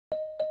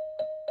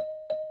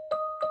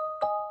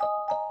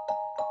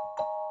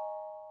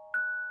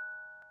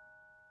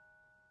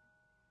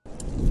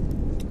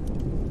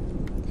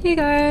Hey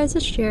guys,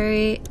 it's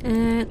Jerry,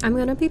 and I'm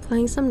gonna be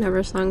playing some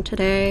Neversong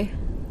today.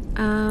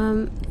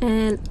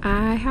 And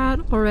I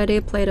had already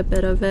played a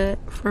bit of it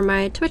for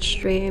my Twitch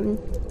stream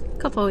a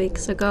couple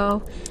weeks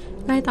ago,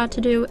 and I thought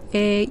to do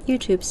a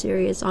YouTube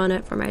series on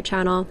it for my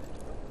channel.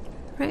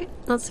 Right,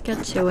 let's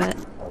get to it.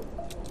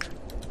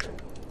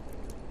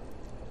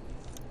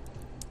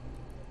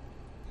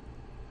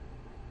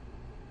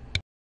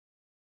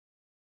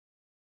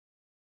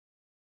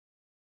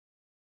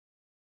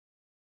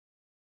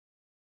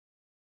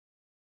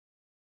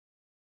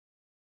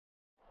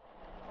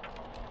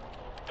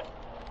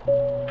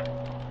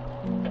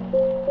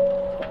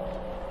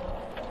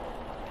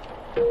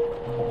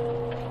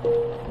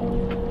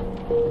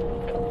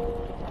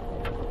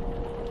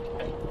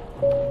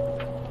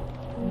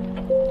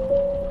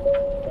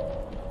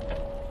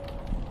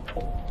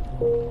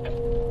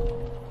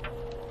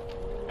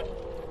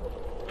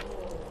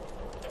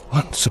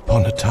 Once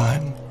upon a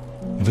time,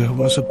 there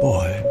was a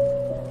boy,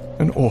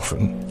 an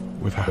orphan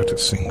without a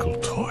single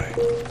toy.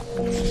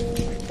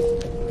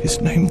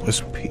 His name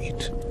was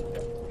Peet.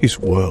 His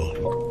world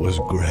was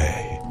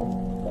grey,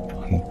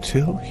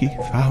 until he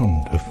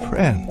found a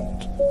friend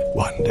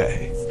one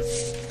day.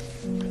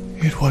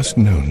 It was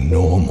no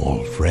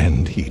normal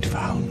friend he'd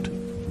found.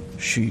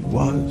 She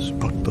was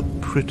but the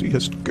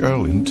prettiest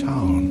girl in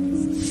town.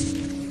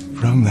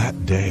 From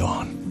that day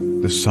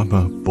on, the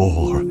summer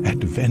bore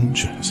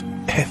adventures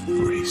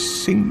every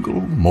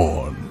single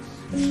morn.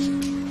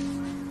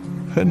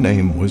 Her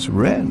name was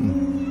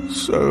Wren,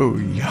 so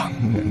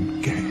young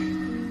and gay.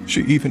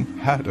 She even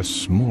had a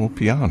small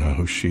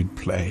piano she'd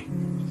play.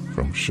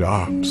 From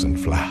sharps and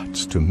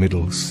flats to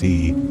middle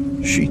C,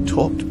 she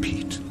taught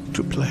Peet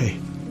to play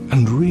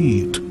and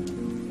read.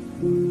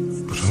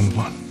 But on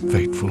one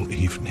fateful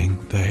evening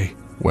they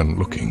went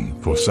looking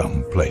for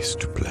some place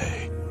to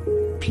play.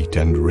 Peet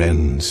and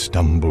Wren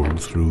stumbled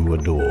through a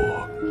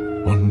door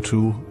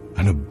onto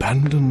an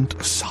abandoned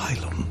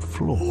asylum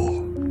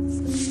floor,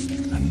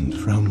 and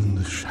from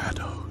the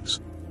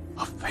shadows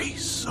a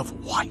face of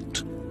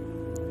white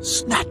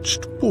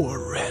snatched poor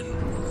Wren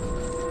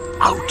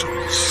out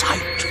of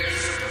sight.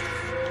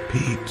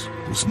 Peet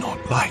was not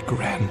like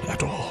Wren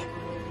at all.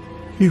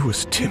 He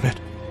was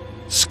timid,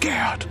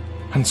 scared,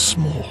 and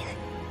small,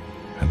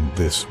 and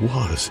this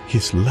was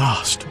his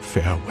last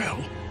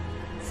farewell,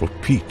 for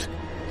Peet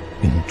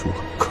into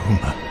a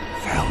coma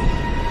fell.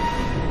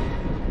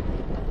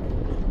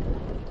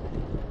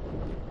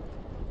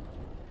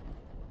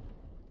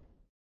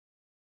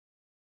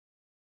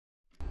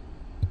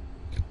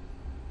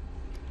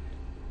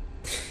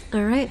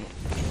 Alright.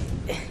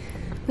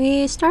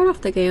 We start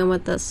off the game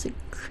with this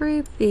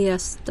creepy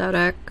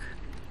aesthetic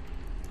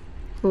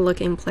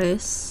looking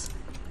place.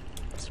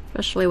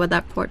 Especially with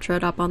that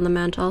portrait up on the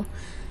mantle.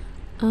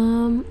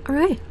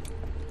 Alright.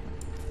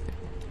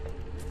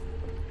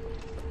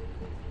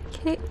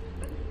 Okay.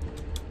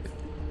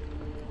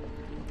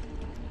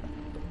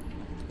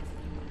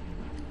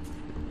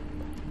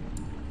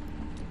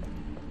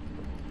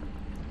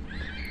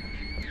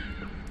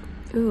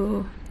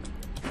 Ooh.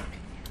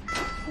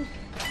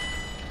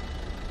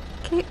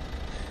 Okay.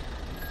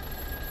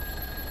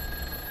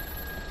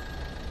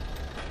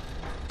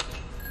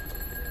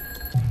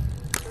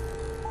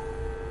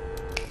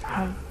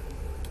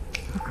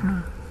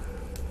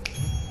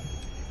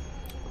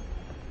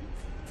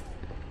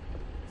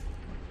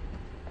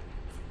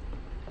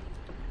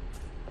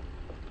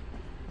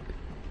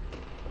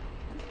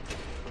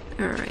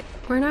 Alright,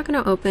 we're not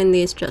gonna open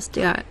these just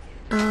yet.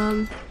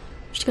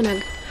 Just gonna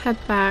head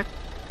back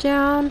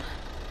down.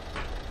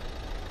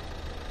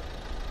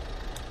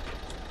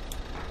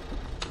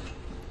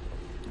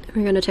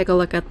 We're gonna take a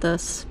look at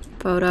this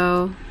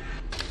photo.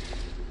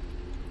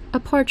 A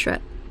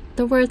portrait.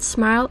 The word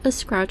smile is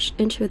scratched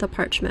into the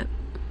parchment.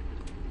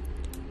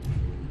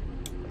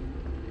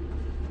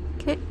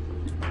 Okay.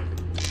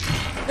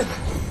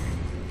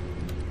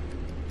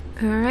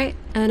 Alright,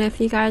 and if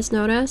you guys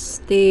notice,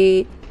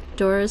 the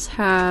doors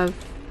have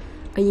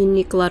a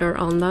unique letter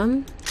on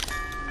them.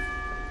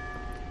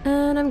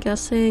 And I'm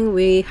guessing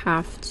we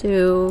have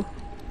to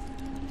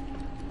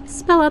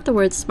spell out the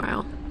word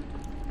smile.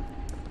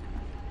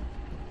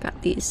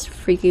 Got these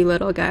freaky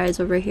little guys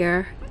over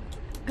here.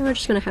 And we're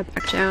just gonna head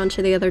back down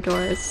to the other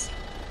doors.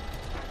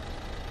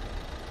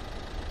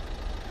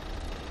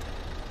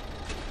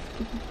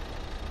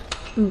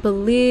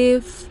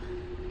 Believe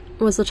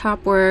was the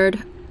top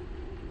word.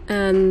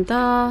 And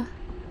the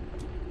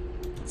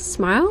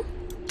smile?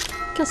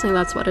 Guessing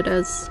that's what it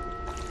is.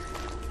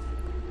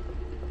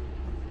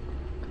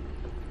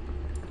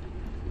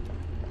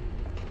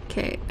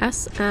 Okay,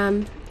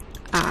 S-M-I-L-N-E.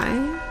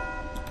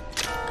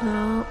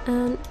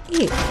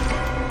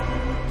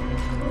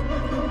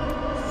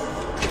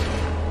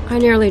 I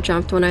nearly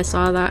jumped when I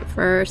saw that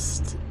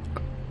first.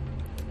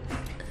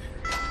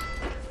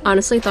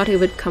 Honestly thought he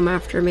would come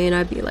after me and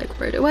I'd be like,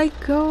 where do I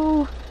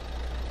go?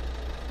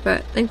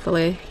 But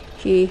thankfully,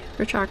 he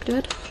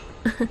retracted.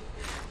 Okay,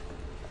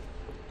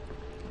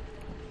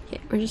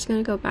 we're just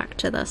gonna go back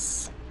to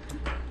this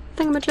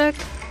thingamajig.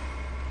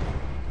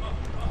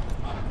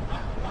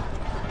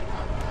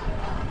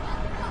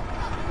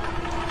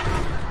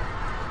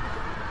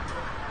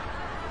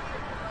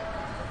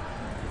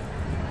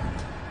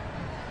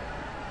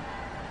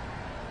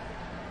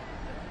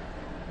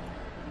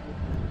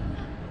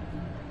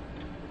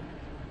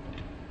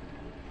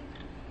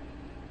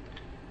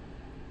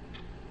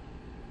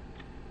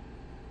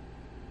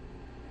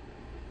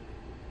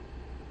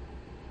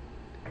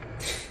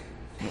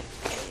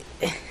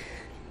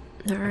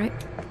 Alright.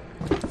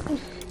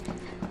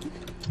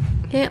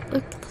 It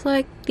looks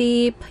like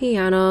the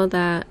piano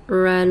that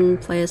Ren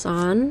plays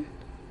on.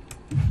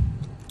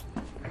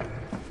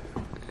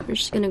 We're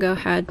just gonna go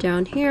head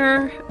down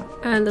here.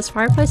 And this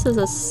fireplace is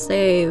a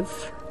save.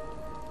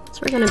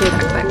 So we're gonna do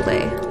that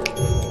quickly.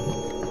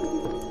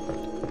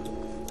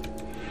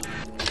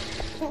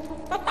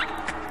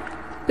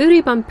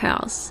 Booty Bump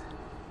Pals,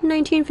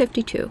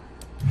 1952.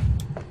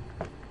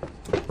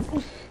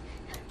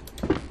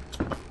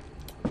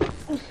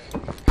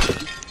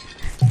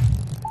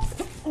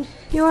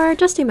 You are a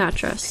dusty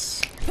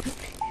mattress.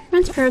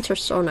 Ren's parents were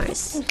so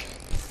nice.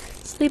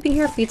 Sleeping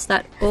here beats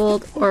that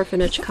old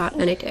orphanage cot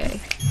any day.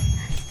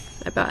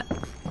 I bet.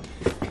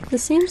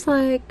 This seems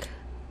like...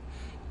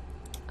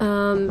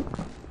 kind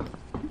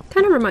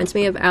of reminds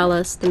me of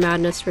Alice, The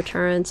Madness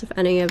Returns, if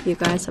any of you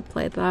guys have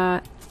played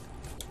that.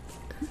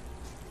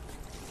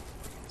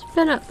 It's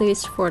been at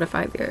least 4 to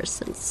 5 years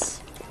since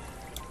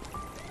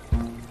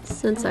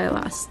I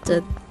last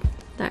did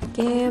that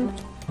game.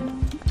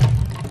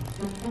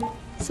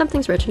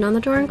 Something's written on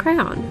the door in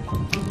crayon.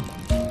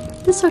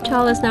 This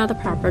hotel is now the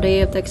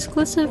property of the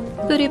exclusive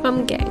Booty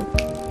Bum Gang.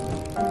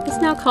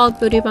 It's now called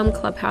Booty Bum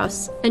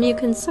Clubhouse, and you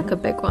can suck a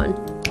big one.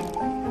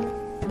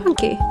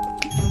 Punky.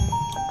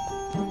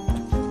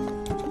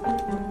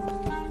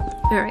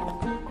 Alright,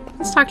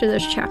 let's talk to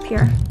this chap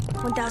here.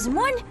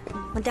 1001,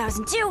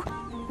 1002,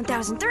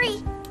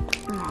 1003.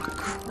 Oh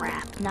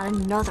crap, not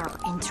another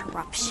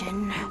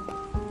interruption.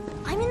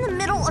 I'm in the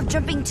middle of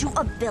jumping to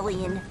 1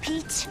 billion,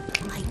 Pete.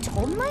 I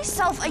told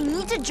myself I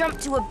need to jump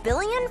to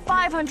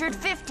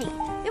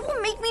 1,550,000,000. It will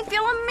make me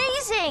feel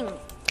amazing.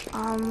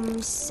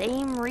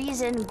 Same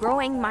reason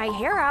growing my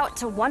hair out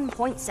to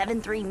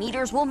 1.73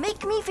 meters will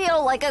make me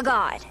feel like a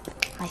god.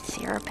 My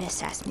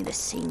therapist asked me the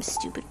same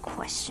stupid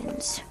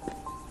questions.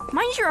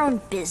 Mind your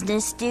own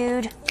business,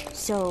 dude.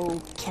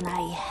 So, can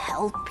I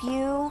help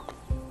you?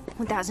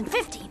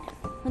 1015,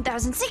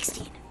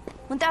 1016,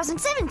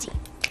 1017.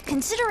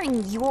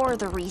 Considering you're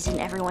the reason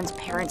everyone's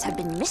parents have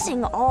been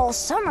missing all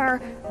summer,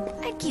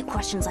 I'd keep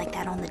questions like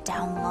that on the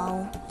down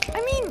low.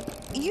 I mean,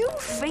 you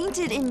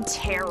fainted in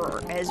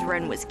terror as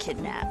Ren was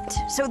kidnapped,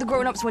 so the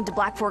grown-ups went to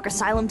Blackfork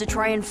Asylum to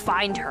try and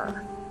find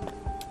her.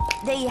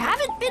 They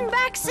haven't been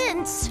back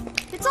since.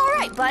 It's all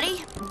right,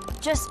 buddy.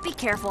 Just be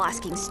careful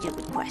asking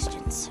stupid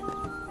questions.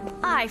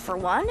 I, for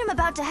one, am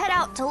about to head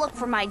out to look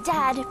for my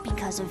dad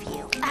because of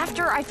you.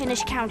 After I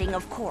finish counting,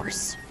 of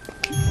course.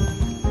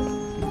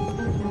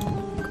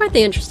 Quite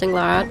the interesting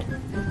lad.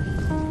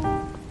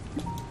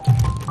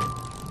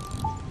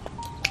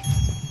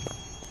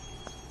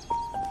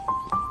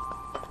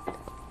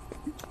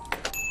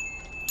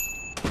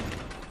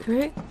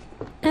 Alright,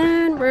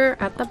 and we're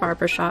at the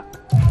barber shop.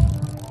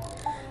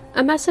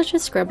 A message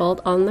is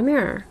scribbled on the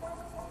mirror.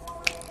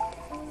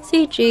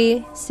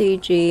 CG,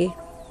 CG,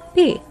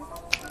 P.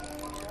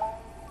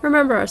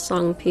 Remember our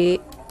song,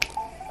 Pete.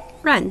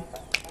 Ren.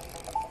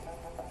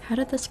 How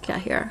did this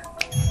get here?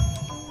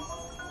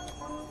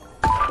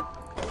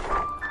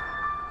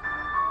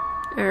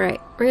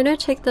 Alright, we're gonna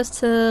take this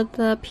to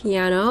the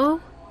piano.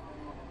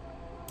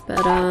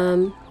 But,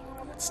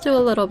 let's do a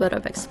little bit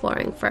of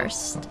exploring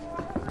first.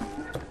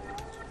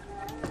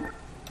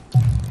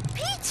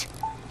 Pete!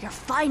 You're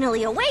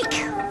finally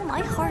awake!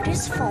 My heart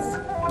is full.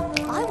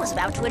 I was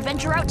about to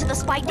adventure out to the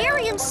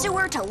Spiderian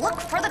sewer to look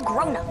for the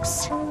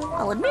grown-ups.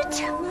 I'll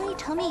admit, my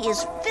tummy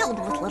is filled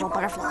with little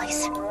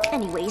butterflies.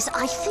 Anyways,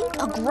 I think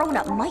a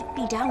grown-up might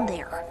be down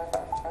there.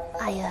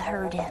 I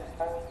heard him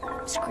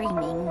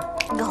screaming.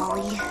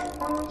 Golly,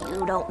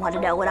 you don't want to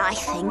know what I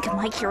think,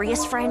 my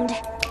curious friend.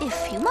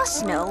 If you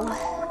must know,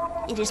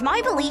 it is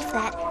my belief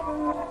that,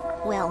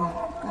 well,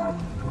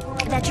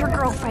 that your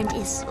girlfriend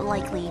is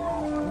likely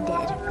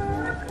dead.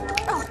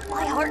 Oh,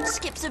 my heart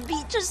skips a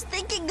beat just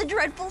thinking the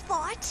dreadful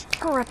thought.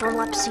 Her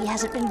epilepsy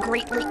hasn't been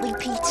great lately,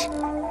 Pete.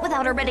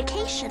 Without her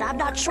medication, I'm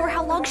not sure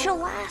how long she'll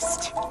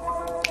last.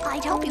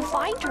 I'd help you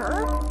find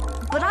her,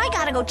 but I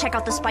gotta go check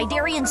out the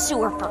Spiderian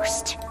sewer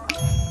first.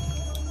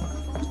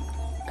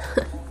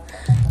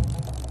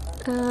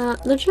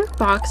 The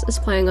jukebox is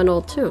playing an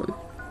old tune.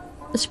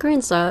 The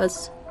screen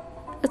says,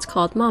 it's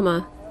called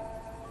Mama.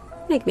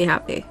 Make me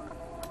happy.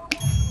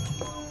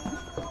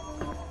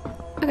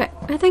 Okay,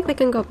 I think we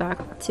can go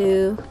back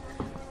to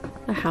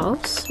the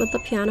house with the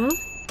piano.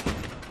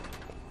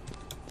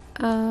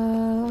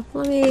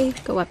 Let me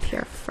go up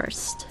here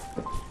first.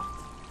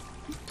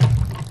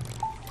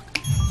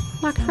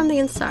 Locked from the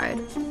inside.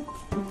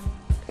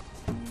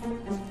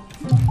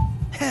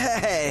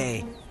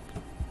 Hey!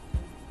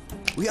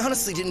 We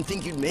honestly didn't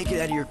think you'd make it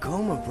out of your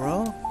coma,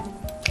 bro.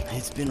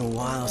 It's been a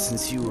while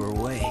since you were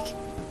awake.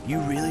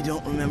 You really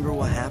don't remember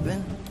what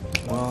happened?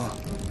 Well,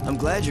 I'm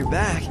glad you're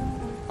back.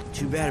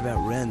 Too bad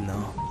about Ren,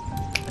 though.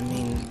 I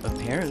mean,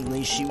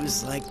 apparently she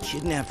was, like,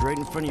 kidnapped right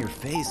in front of your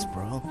face,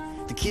 bro.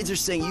 The kids are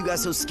saying you got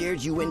so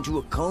scared you went into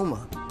a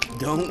coma.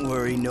 Don't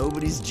worry,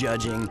 nobody's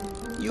judging.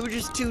 You were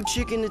just too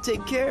chicken to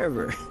take care of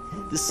her.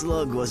 The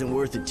slug wasn't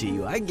worth it to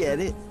you, I get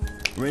it.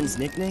 Ren's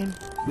nickname?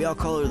 We all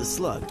call her the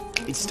Slug.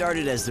 It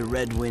started as the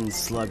Red Wind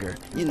Slugger,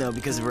 you know,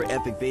 because of her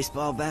epic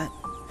baseball bat.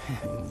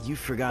 You've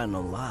forgotten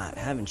a lot,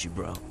 haven't you,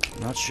 bro?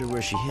 Not sure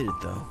where she hid it,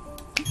 though.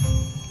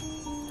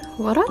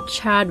 What a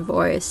Chad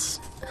voice.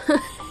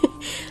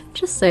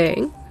 Just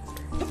saying.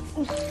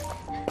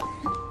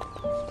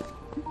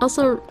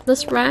 Also,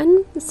 this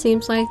Ren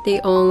seems like the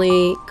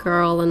only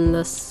girl in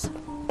this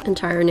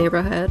entire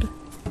neighborhood.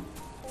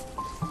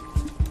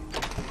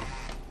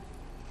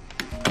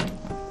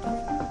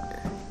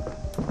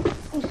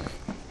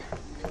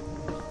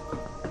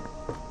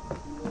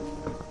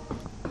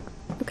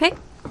 Okay.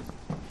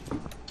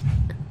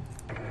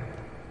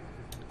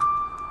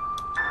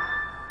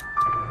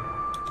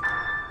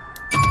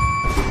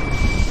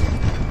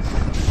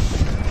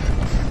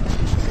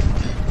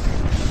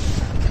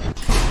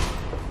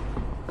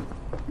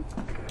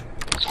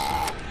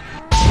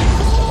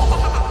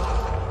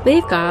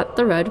 We've got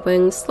the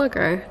Red-Winged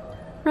Slugger,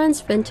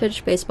 Ren's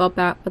vintage baseball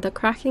bat with a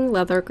cracking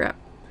leather grip.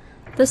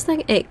 This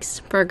thing aches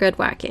for a good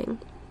whacking.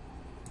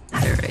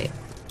 Alright.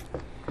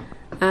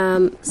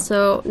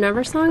 So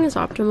Neversong is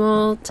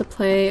optimal to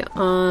play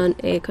on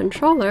a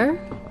controller,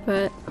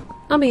 but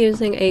I'll be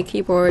using a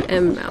keyboard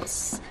and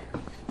mouse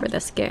for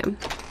this game.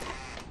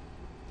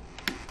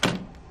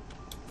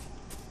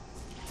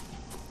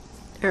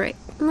 Alright,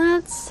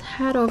 let's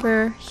head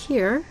over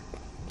here.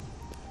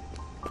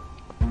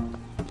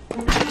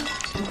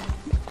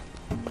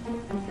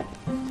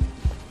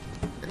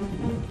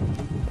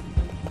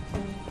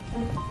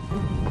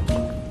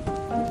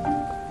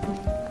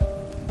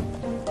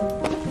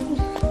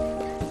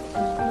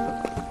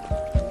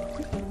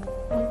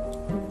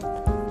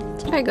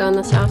 Did I go in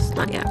this house?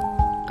 Not yet.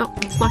 Oh,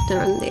 it's locked in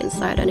on the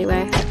inside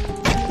anyway.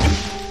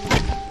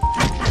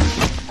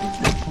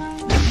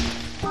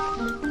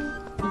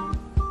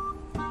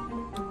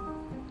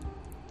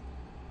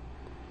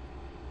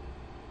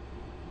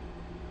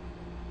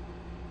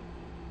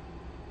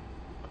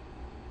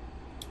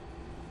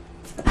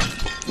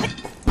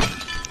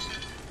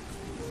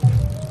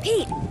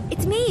 Pete,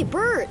 it's me,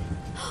 Bird.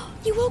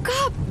 You woke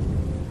up.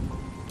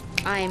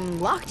 I'm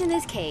locked in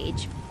this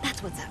cage.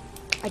 That's what's up.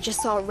 I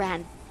just saw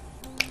Ren.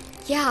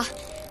 Yeah,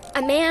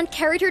 a man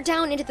carried her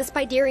down into the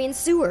Spiderian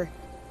sewer.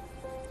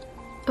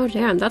 Oh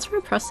damn, that's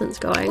where Preston's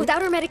going.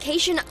 Without her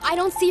medication, I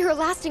don't see her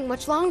lasting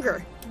much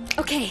longer.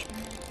 Okay,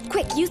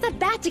 quick, use that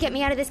bat to get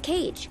me out of this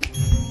cage.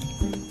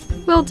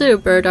 Will do,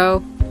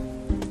 Birdo.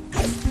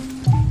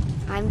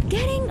 I'm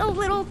getting a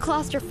little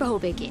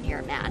claustrophobic in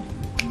here, man.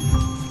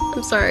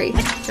 I'm sorry.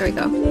 There we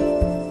go.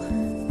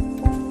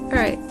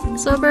 Alright,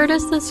 so Bird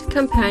is this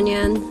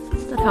companion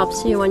that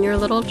helps you on your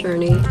little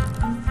journey.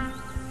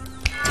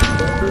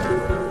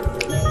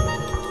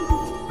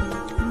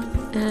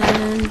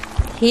 And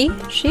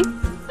she?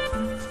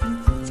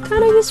 It's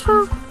kind of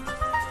useful.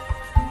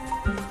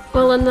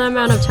 Well, in the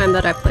amount of time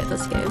that I played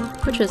this game,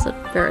 which isn't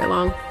very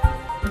long.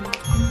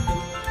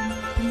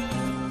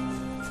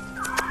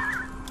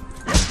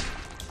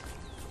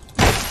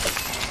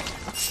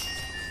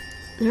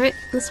 Alright,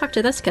 let's talk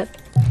to this kid.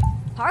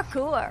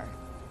 Parkour.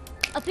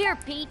 Up here,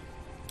 Pete.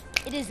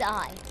 It is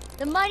I,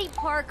 the mighty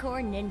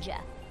parkour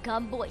ninja,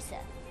 Gumboisa,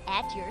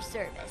 at your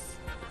service.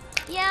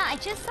 Yeah, I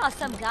just saw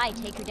some guy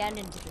take her down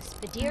into the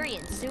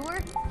Spiderian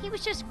sewer. He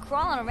was just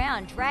crawling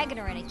around, dragging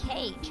her in a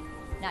cage.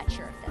 Not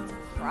sure if that's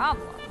a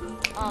problem.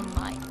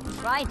 I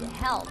tried to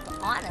help,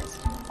 honest.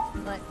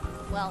 But,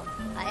 well,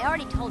 I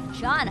already told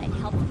John I'd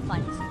help him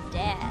find his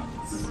dad,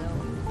 so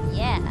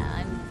yeah,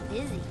 I'm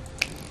busy.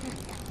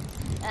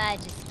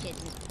 Just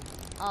kidding.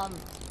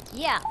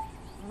 Yeah,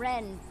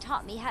 Ren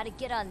taught me how to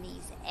get on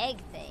these egg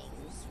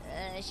things.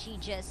 She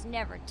just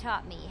never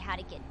taught me how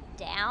to get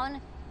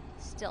down.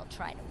 Still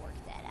trying to work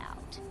that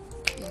out.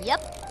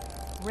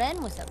 Yep,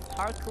 Ren was a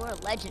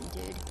parkour legend,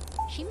 dude.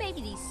 She made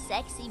me these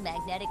sexy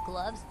magnetic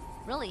gloves.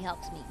 Really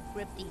helps me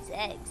grip these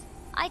eggs.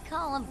 I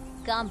call them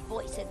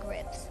Gumboisa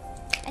grips.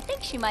 I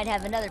think she might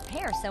have another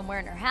pair somewhere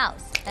in her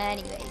house.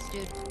 Anyways,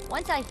 dude,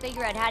 once I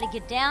figure out how to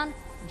get down,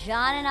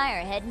 John and I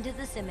are heading to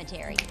the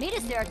cemetery. Meet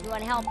us there if you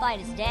want to help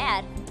find his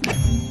dad.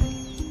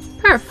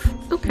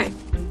 Perf. Okay.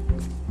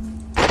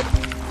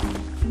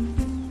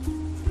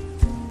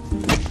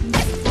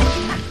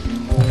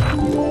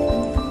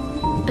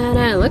 And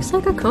it looks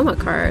like a coma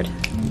card.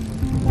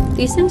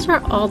 These things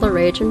are all the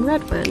rage in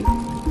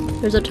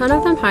Redwind. There's a ton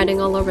of them hiding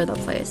all over the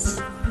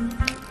place.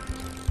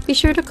 Be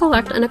sure to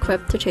collect and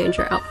equip to change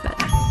your outfit.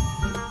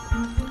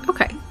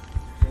 Okay.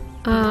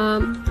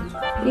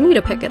 You need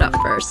to pick it up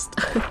first.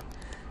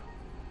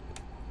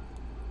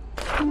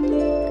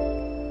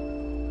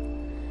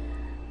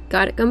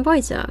 Got it,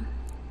 Gumboisa.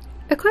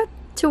 Equip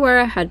to wear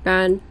a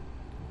headband.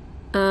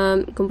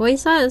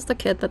 Gumboisa is the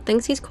kid that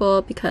thinks he's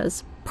cool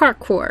because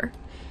parkour.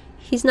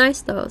 He's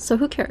nice though, so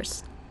who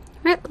cares?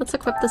 Right, let's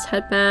equip this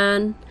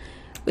headband.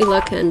 We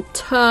looking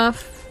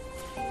tough.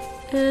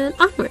 And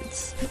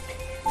onwards.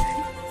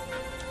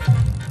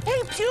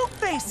 Hey, Puke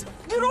Face!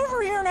 Get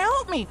over here and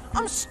help me!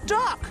 I'm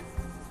stuck!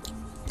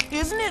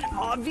 Isn't it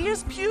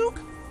obvious, Puke?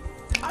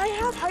 I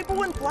have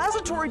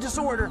hypoinflammatory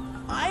disorder.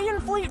 I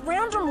inflate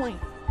randomly.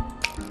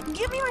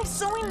 Give me my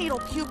sewing needle,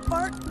 puke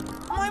fart.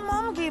 My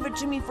mom gave it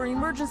to me for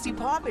emergency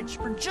poppage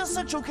for just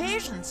such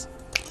occasions.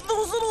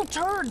 Those little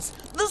turds,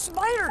 the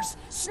spiders,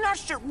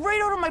 snatched it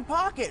right out of my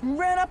pocket and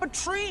ran up a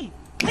tree.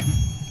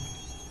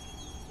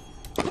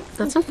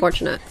 That's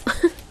unfortunate.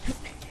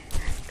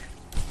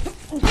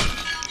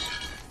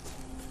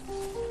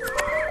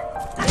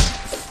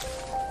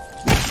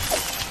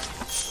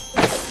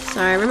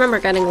 Sorry, I remember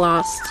getting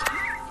lost.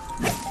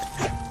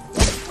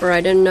 Or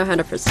I didn't know how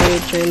to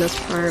proceed during this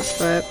part,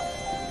 but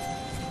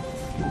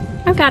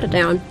I've got it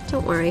down.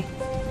 Don't worry.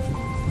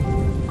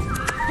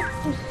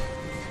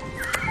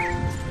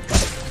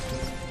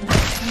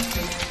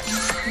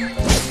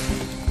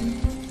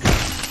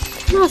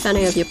 I don't know if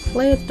any of you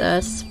played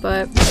this,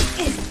 but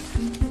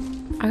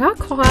I got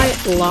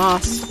quite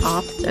lost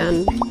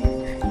often.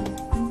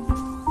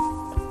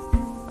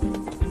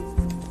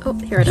 Oh,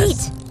 here it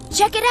is. Pete,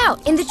 check it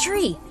out, in the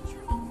tree.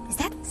 Is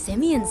that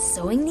Simeon's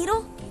sewing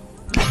needle?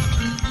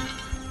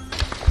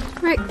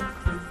 Right.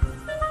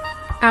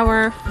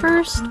 Our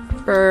first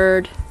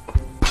bird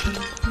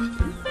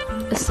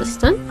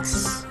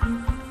assistance.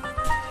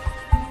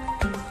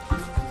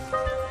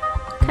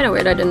 Kinda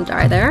weird I didn't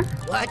die there.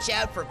 Watch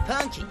out for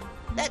Punky.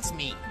 That's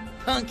me,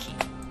 Punky.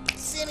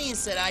 Simeon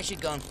said I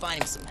should go and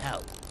find him some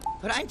help,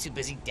 but I'm too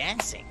busy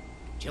dancing.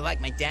 Do you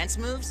like my dance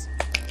moves?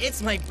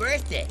 It's my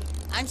birthday.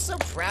 I'm so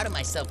proud of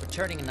myself for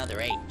turning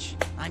another age.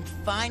 I'm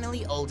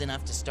finally old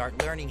enough to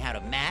start learning how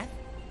to math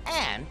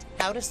and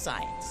how to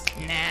science.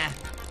 Nah,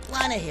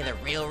 wanna hear the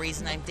real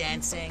reason I'm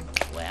dancing?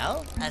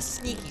 Well, a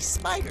sneaky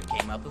spider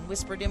came up and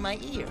whispered in my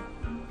ear.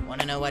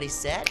 Wanna know what he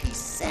said? He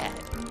said,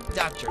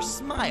 Dr.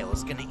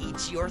 Smile's gonna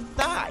eat your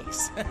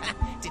thighs.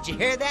 Did you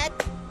hear that?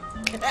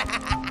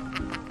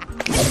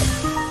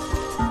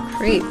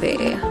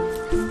 Creepy.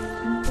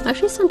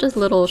 Actually sent a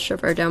little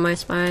shiver down my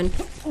spine.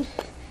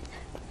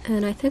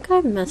 And I think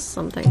I missed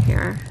something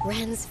here.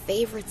 Ren's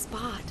favorite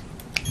spot.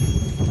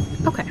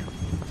 Okay.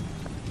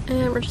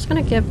 And we're just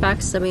gonna give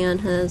back Simeon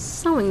his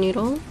sewing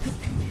needle.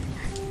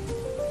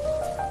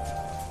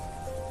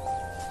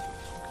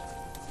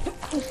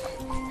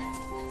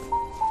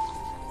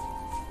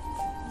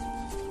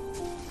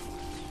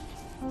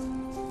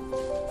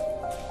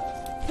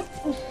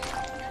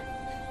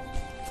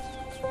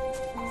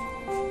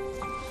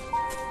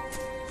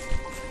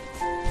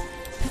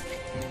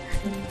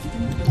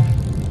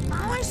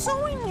 My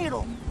sewing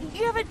needle.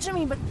 Give it to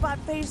me, but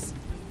buttface.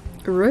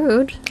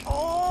 Rude.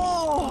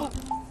 Oh,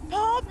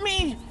 pop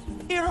me.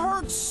 It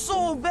hurts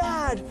so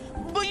bad,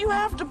 but you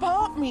have to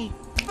pop me.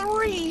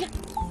 3,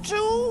 2,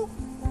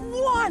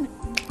 1.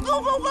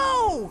 Go, go,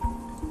 go!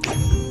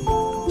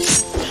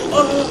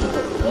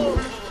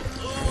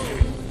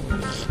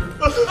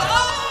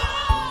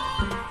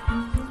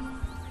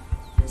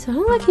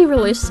 Sounded like he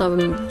released some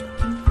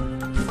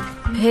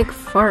big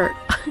fart.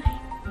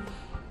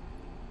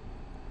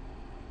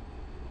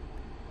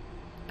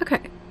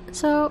 Okay,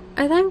 so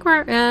I think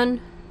we're in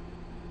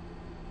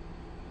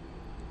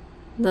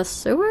the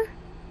sewer?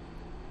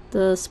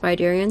 The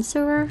Spiderian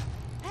sewer?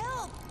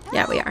 Help!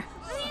 Yeah, we are.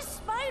 These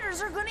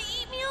spiders are gonna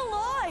eat me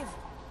alive.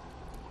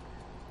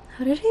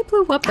 How did he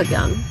blow up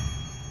again?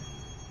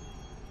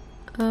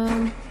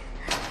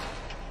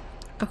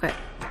 Okay.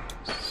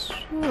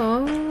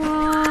 So,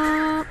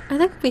 I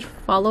think we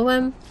follow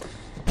him.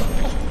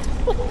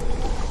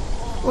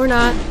 Or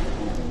not.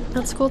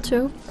 That's cool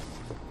too.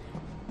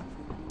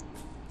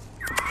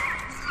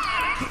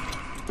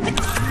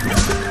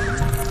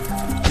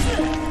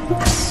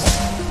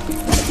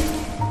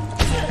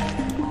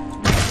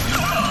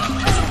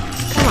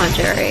 Come on,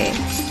 Jerry.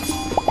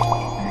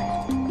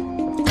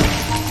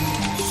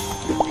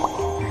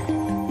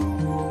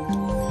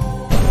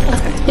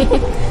 Okay.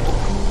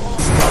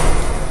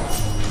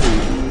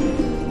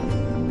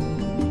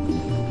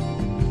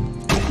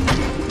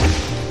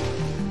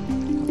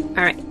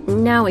 Alright,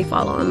 now we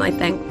follow him, I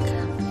think.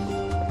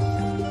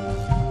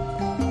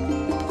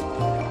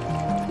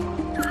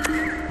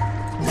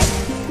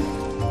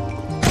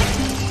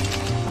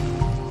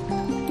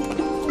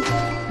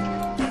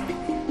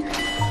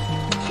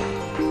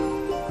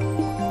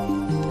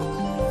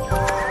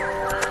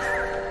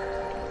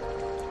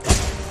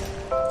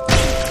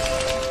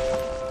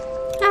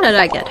 How did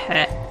I get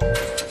hit?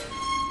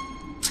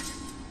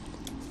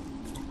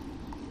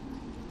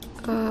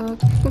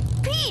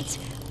 Pete!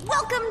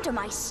 Welcome to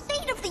my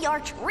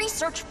state-of-the-art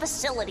research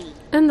facility.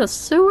 In the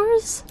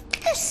sewers?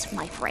 This,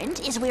 my friend,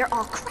 is where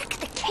I'll crack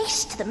the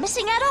case to the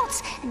missing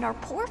adults and our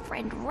poor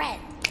friend Red.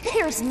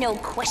 There's no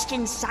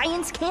question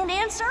science can't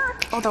answer.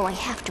 Although I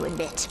have to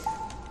admit,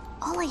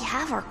 all I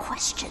have are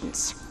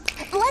questions.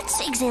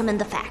 Let's examine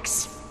the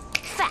facts.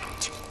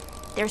 Fact.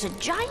 There's a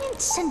giant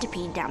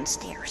centipede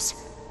downstairs,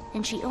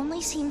 and she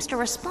only seems to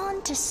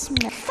respond to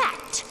smell.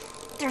 Fact.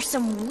 There's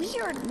some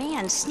weird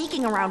man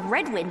sneaking around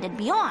Redwind and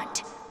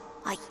beyond.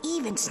 I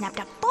even snapped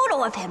a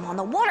photo of him on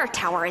the water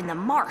tower in the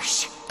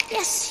marsh.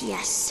 Yes,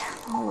 yes,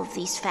 all of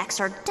these facts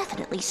are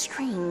definitely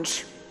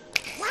strange.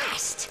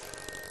 Last,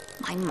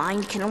 my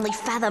mind can only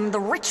fathom the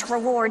rich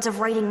rewards of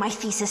writing my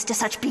thesis to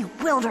such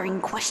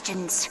bewildering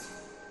questions.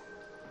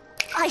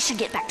 I should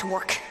get back to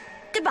work.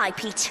 Goodbye,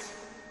 Pete.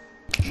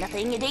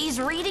 Nothing a day's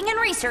reading and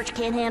research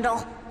can't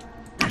handle.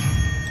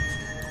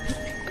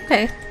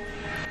 Okay.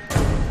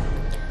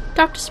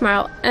 Dr.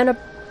 Smile and a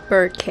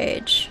bird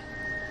cage.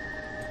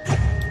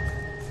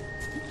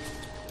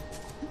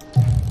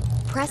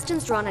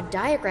 Preston's drawn a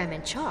diagram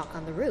in chalk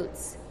on the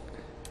roots.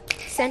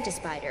 Scent a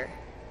spider.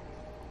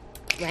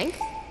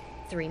 Length,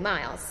 3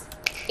 miles.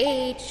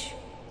 Age,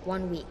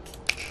 1 week.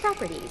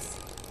 Properties,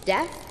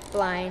 deaf,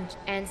 blind,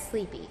 and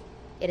sleepy.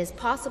 It is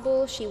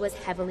possible she was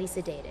heavily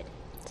sedated.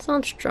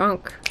 Sounds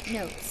drunk.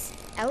 Notes.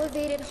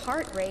 Elevated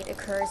heart rate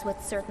occurs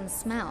with certain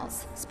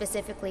smells,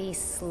 specifically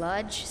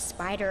sludge,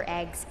 spider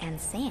eggs, and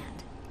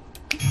sand.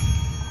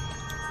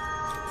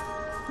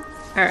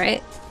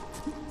 Alright.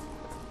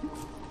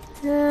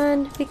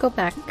 And we go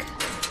back.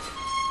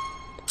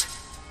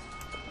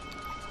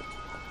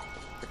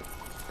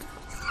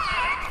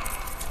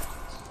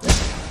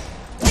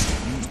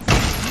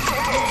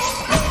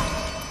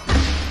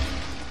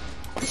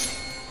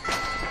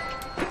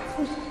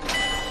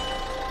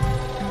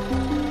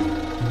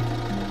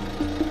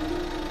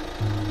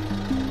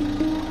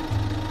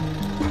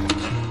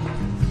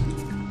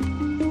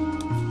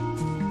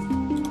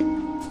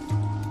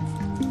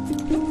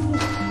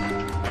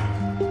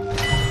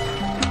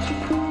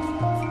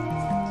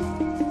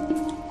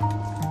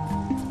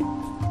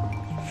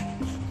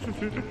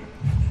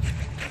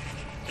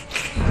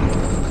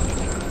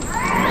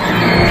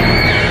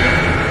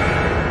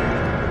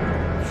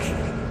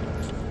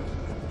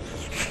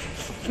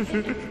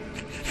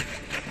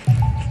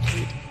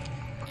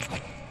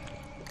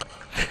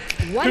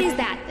 What is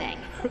that thing?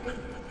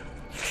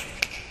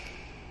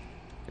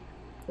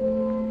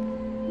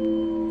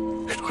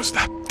 It was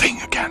that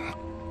thing again.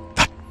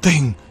 That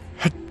thing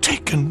had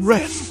taken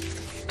Ren.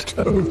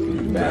 Don't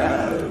be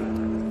mad.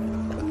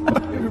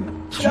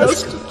 I'm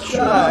just a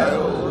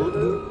child.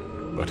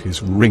 But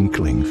his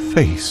wrinkling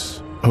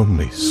face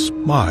only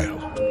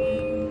smiled.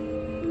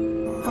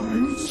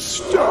 I'm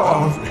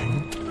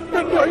starving,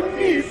 and I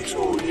need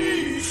to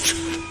eat.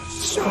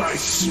 So I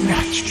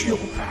snatched your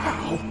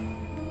pal.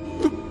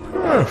 The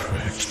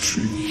perfect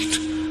treat.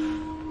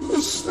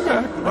 A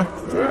snack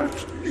like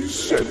that is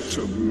said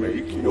to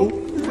make your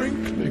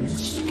wrinkling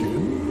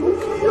skin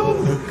look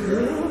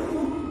younger.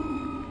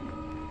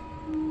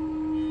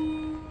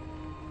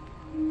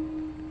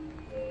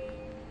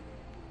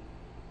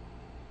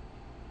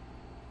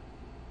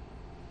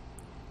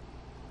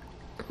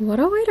 What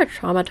a way to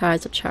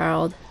traumatize a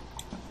child.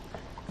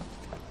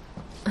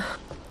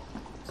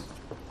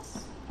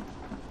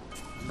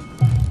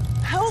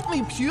 Help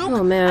me, Puke!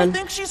 Oh, man. I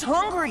think she's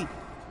hungry!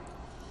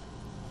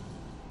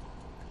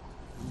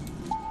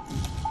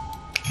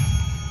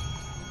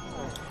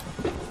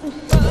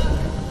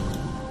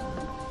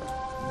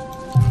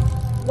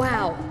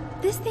 Wow,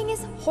 this thing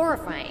is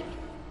horrifying.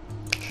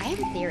 I have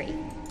a theory.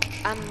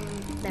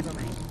 Never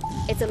mind.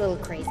 It's a little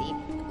crazy.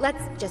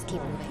 Let's just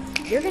keep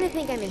moving. You're gonna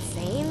think I'm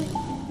insane,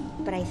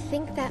 but I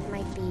think that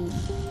might be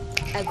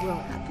a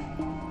grown-up.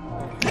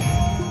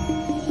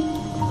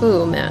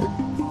 Ooh, man.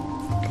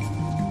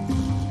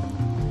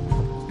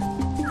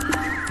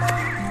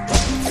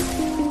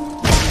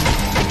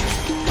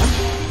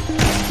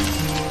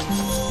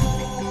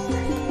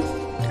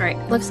 Alright,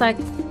 looks like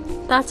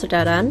that's a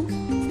dead end.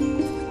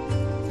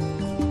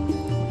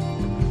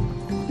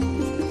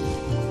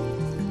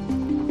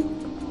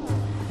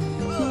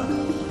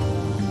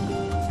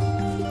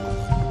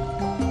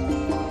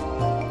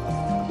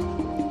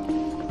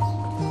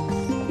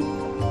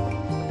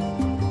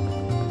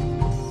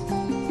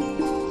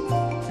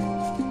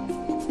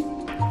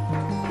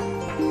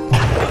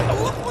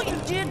 Look what you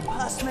did,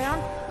 Puss Man!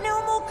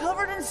 Now I'm all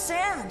covered in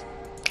sand!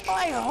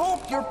 I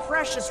hope your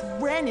precious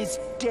Ren is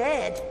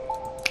dead.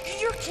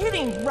 You're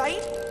kidding,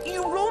 right?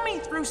 You roll me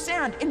through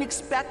sand and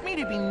expect me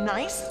to be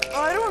nice?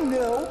 I don't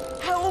know.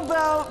 How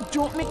about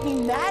don't make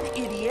me mad,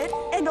 idiot,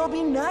 and I'll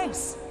be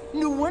nice?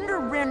 No wonder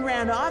Ren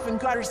ran off and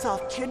got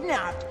herself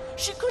kidnapped.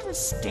 She couldn't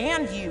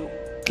stand you.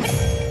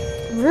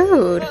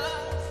 Rude.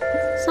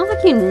 It's not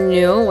like you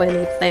knew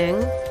anything.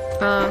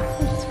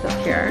 Let's go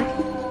here.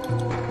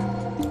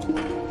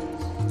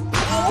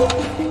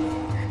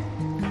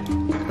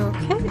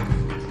 Okay.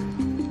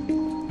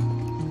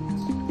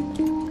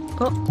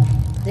 Oh.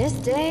 This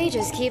day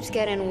just keeps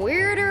getting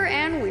weirder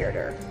and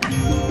weirder.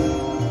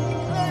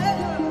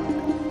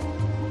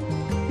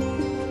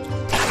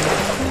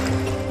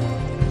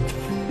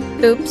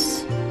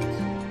 Oops.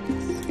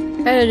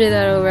 I had to do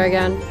that over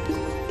again.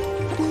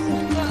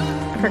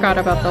 I forgot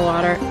about the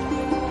water.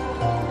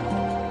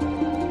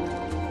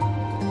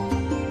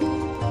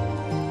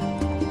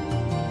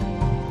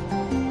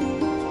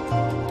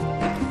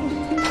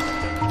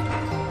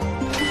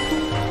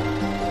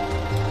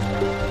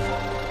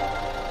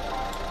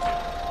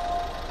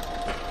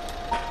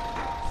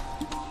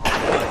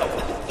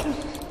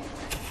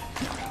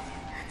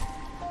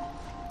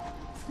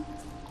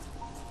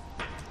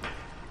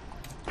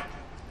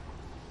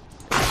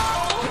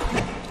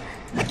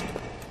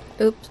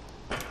 Oops.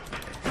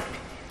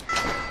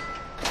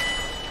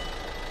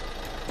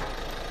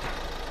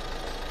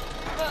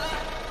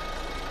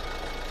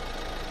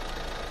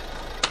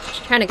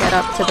 trying to get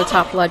up to the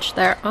top ledge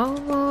there.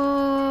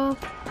 Oh.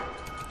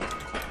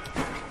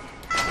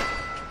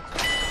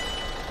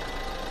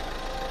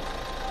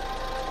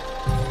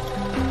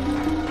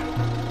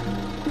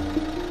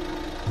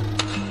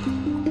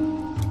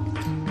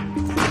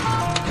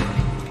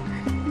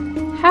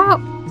 How?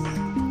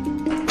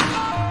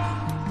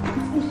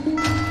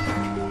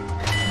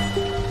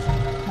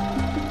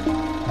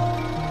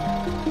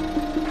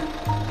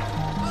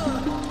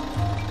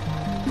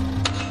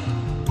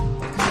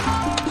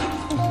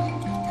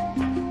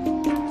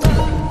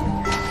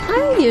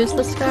 Use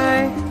this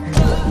guy.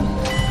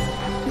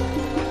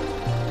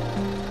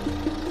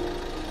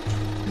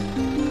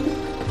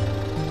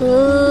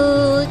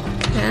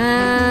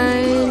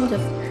 Kind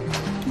of.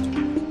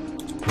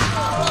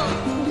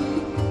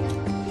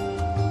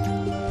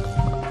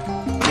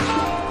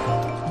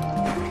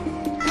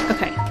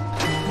 Okay.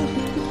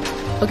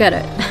 We'll get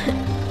it.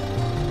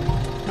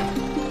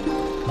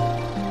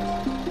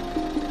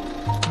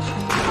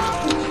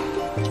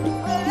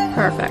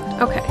 Perfect.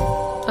 Okay.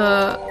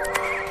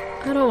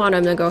 I don't want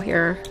him to go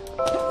here.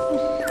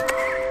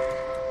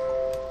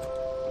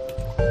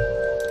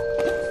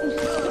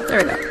 There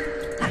we go.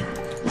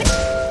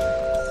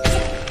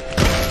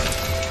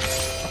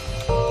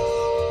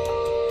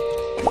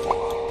 Okay.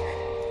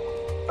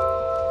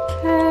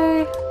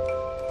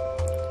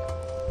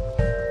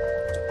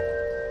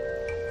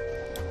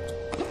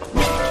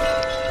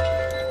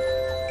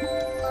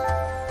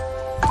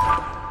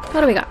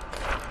 What do we got?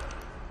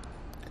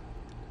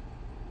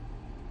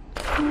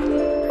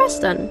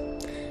 Preston.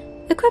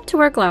 Equipped to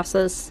wear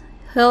glasses.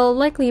 He'll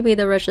likely be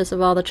the richest of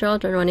all the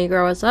children when he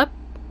grows up.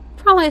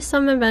 Probably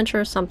some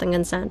adventure or something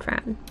in San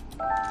Fran.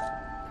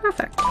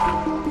 Perfect.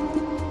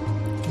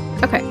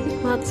 Okay,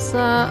 let's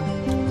I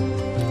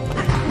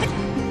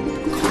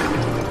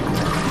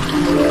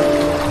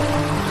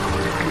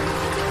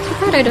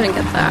thought I didn't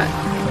get that.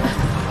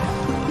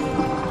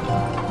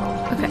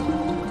 Okay.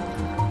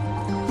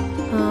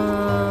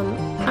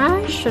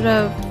 I should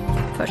have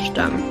pushed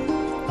him.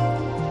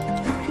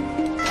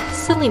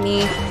 Silly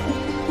me.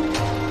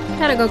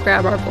 Gotta go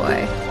grab our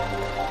boy.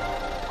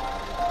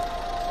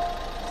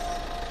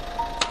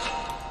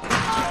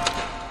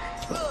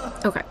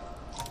 Okay.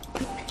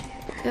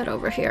 Get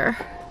over here.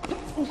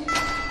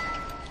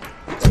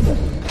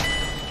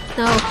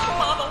 No.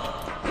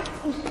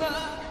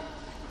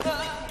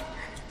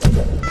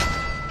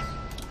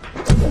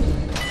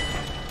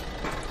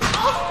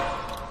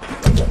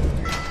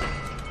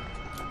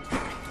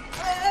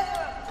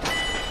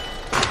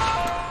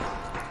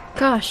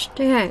 Gosh,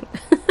 dang.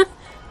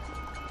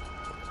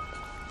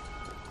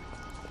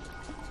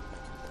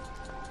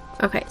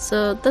 Okay,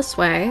 so this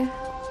way,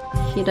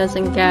 he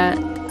doesn't get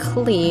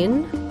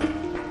clean.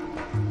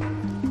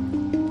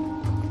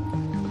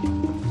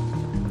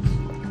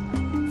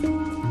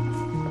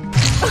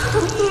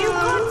 You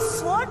got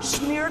sludge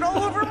smeared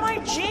all over my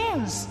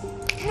jeans.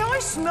 Now I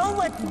smell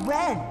like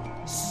red.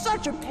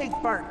 Such a pig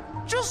fart,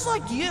 just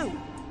like you.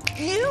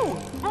 You!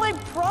 My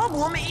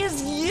problem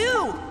is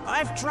you!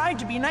 I've tried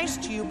to be nice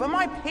to you, but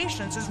my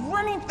patience is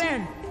running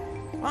thin.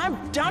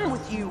 I'm done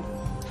with you.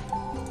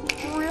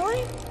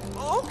 Really?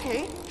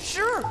 Okay,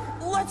 sure.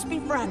 Let's be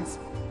friends.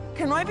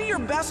 Can I be your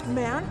best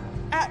man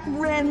at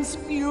Ren's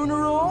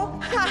funeral?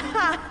 Ha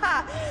ha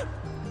ha!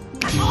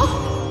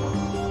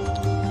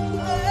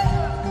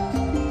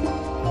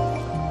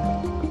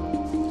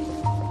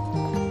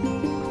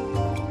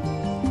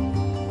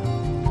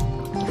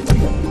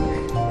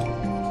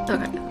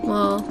 Okay,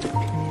 well,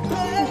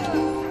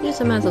 use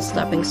him as a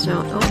stepping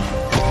stone. Oh.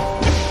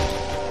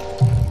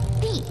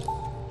 Pete!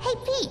 Hey,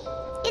 Pete!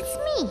 It's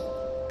me,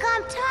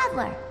 Gom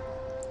Toddler.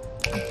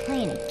 I'm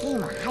playing a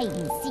game of hide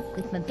and seek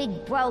with my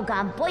big bro,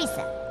 Gom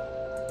Boysa.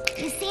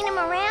 You seen him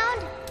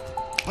around?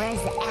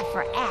 Where's the F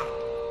for at?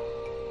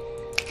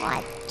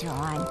 What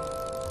darn?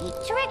 He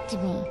tricked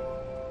me.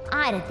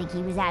 I don't think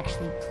he was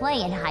actually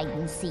playing hide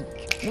and seek.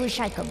 Wish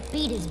I could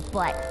beat his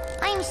butt.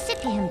 I'm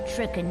sick of him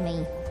tricking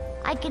me.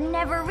 I can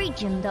never reach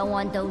him, though,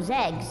 on those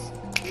eggs.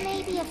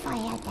 Maybe if I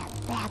had that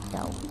bat,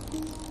 though.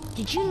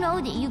 Did you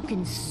know that you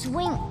can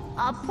swing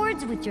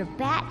upwards with your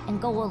bat and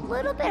go a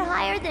little bit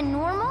higher than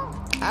normal?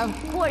 Of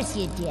course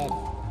you did.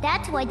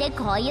 That's why they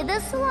call you the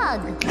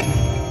Slug.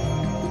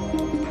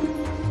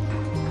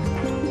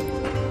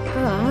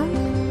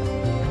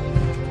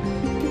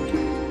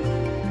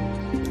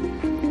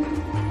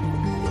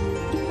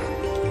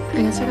 I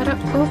guess I gotta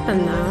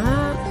open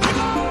that.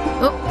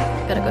 Oh,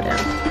 gotta go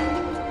down.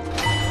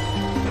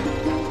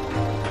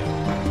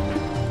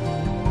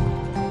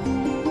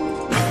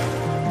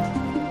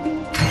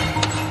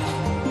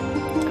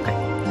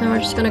 Now we're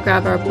just gonna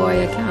grab our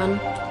boy again.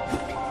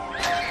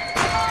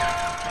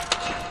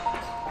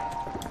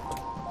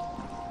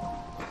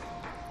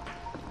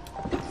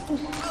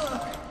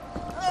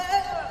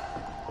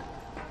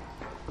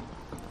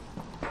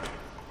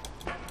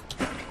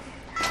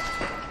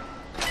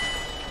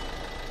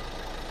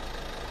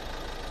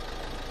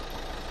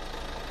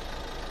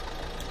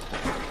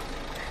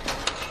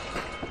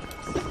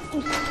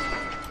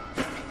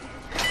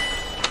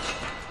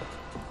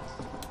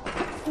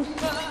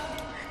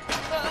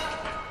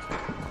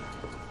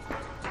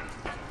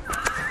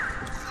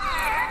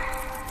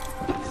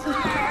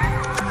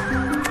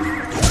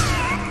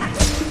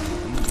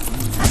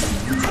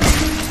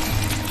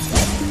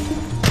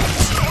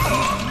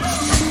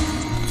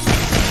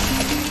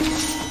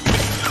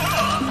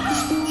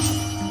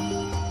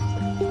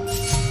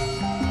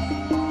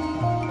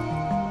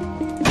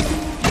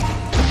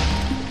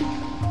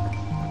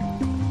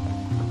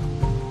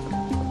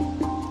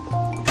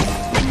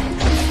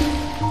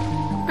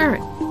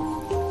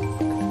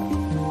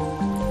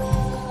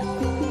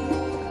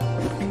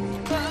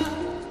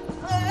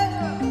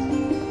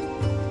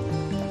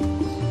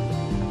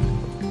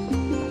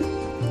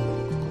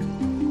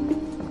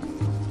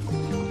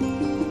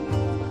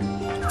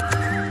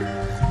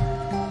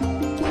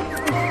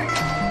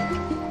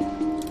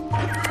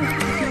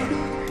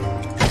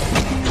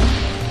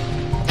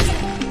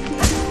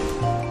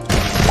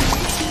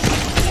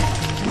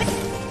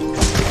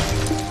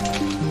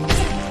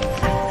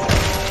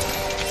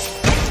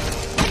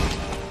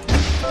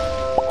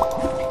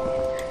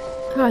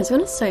 Oh, I was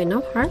gonna say,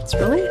 no hearts,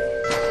 really?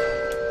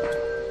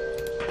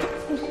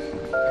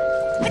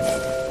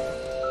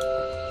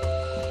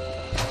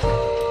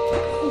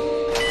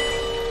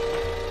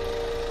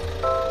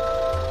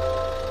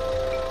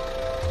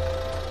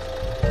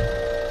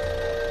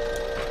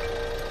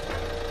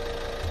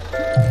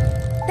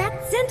 That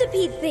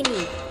centipede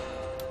thingy!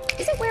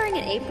 Is it wearing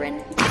an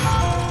apron?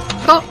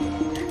 Oh!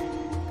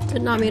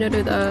 Did not mean to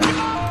do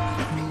that.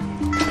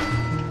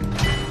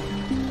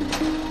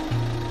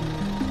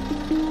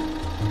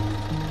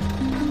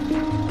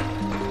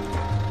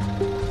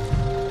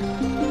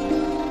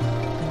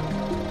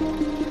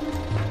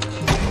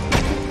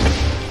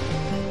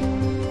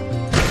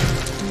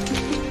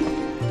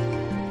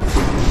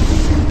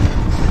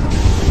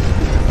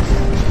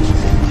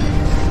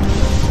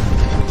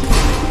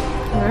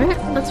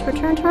 Alright, let's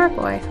return to our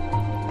boy.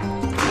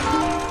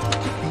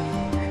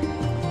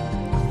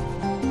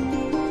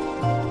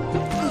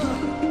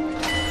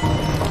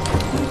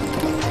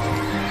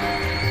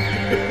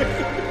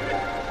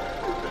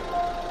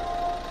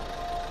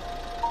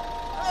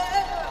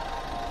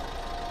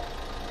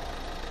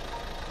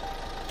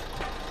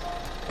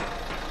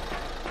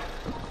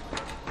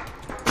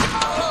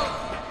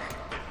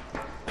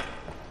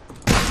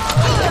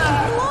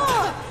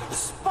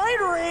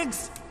 Spider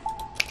eggs!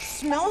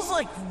 Smells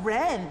like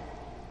Ren.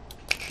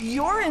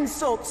 Your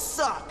insults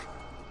suck.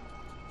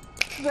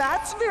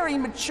 That's very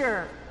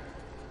mature.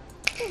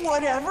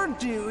 Whatever,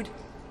 dude.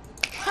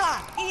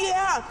 Ha!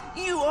 Yeah,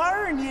 you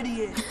are an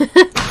idiot.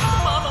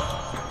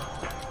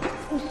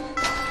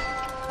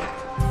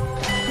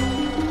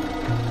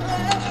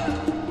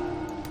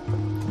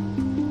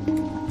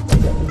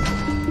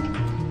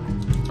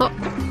 Oh,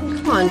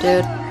 come on,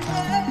 dude.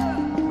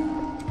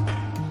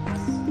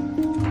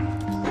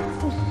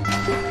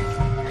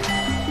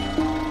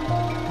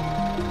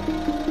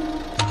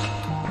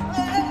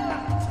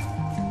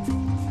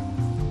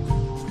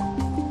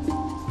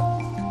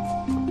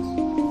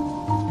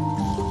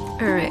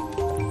 Alright.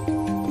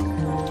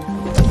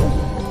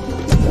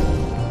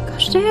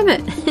 Gosh damn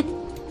it!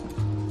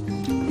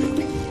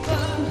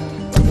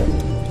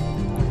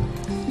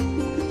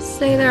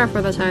 Stay there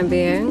for the time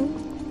being.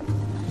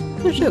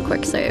 Let's do a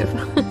quick save.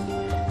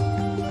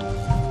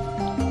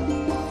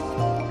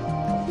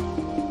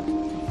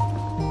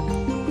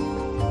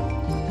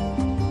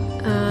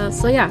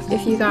 So yeah,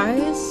 if you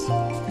guys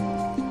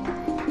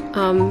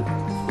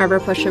ever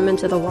push him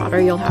into the water,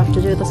 you'll have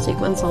to do the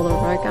sequence all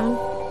over again.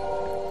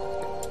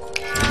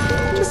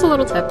 Just a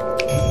little tip,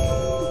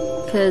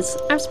 because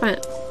I've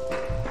spent,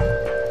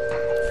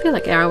 I feel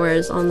like,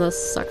 hours on this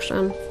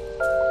section,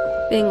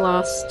 being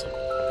lost.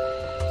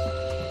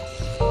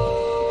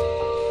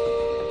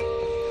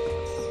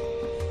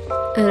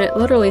 And it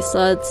literally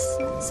says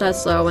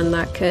so in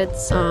that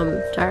kid's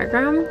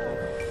diagram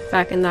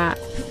back in that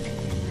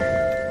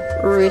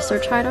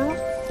research hideout.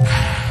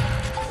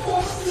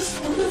 What's this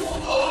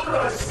wonderful hog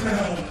I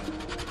smell?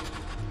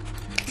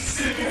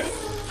 Singing?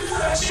 Is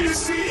that you,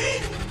 sweetie?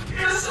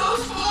 You're so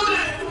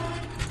swollen!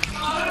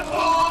 My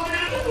poor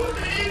little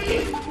baby!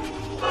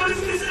 What is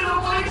this little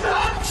white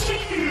dog to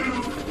you?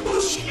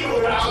 Pushing you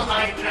around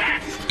like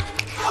that?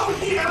 Come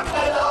here,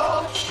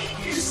 fellow!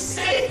 Keep you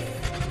safe!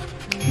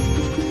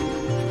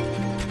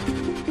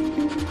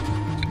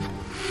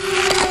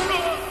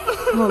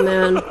 Oh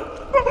man.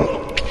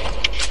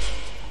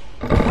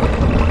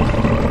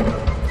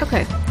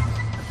 Okay.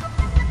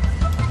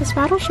 This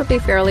battle should be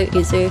fairly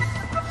easy.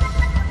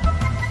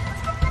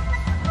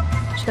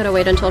 Just gotta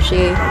wait until she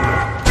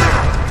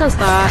does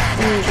that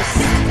and just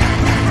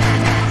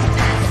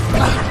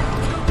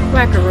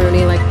whack a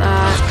Rooney like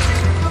that.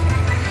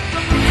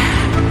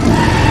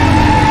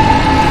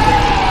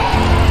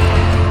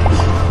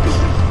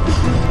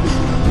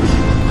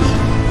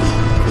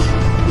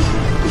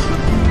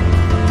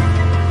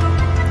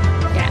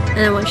 And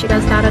then when she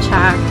does that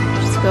attack,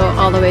 just go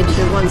all the way to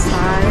one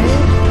side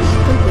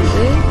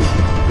completely.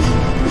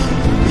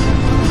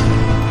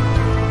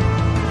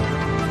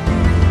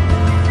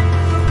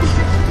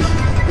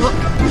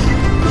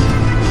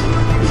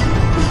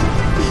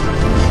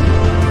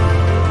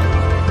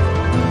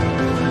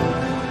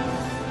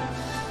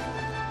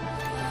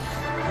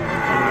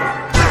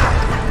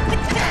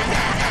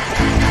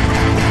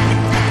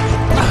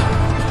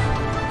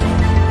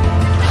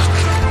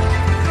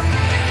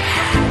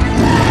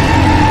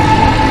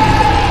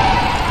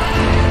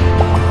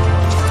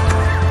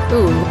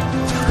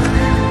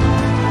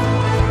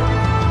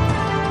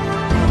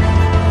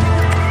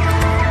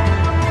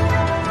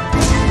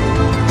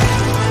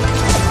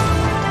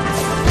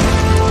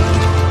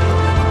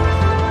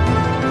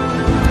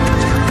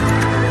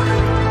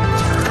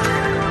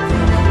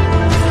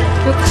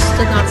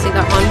 Did not see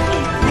that one.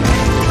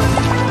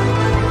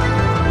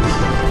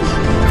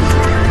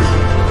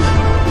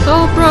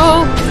 Go,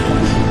 bro!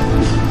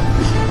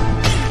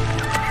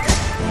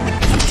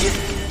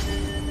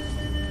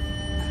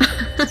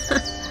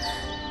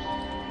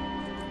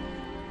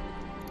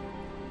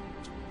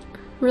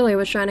 Really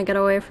was trying to get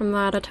away from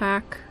that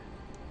attack.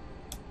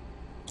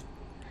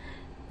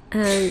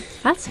 And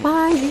that's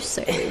why you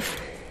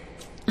save.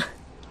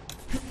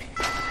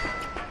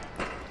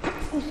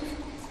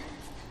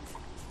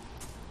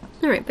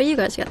 Alright, but you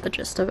guys get the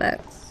gist of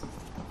it.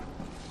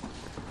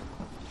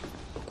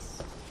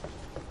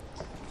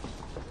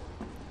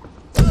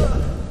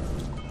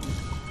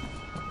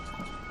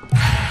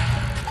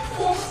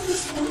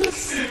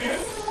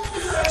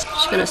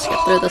 Just gonna skip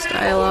through this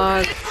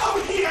dialogue.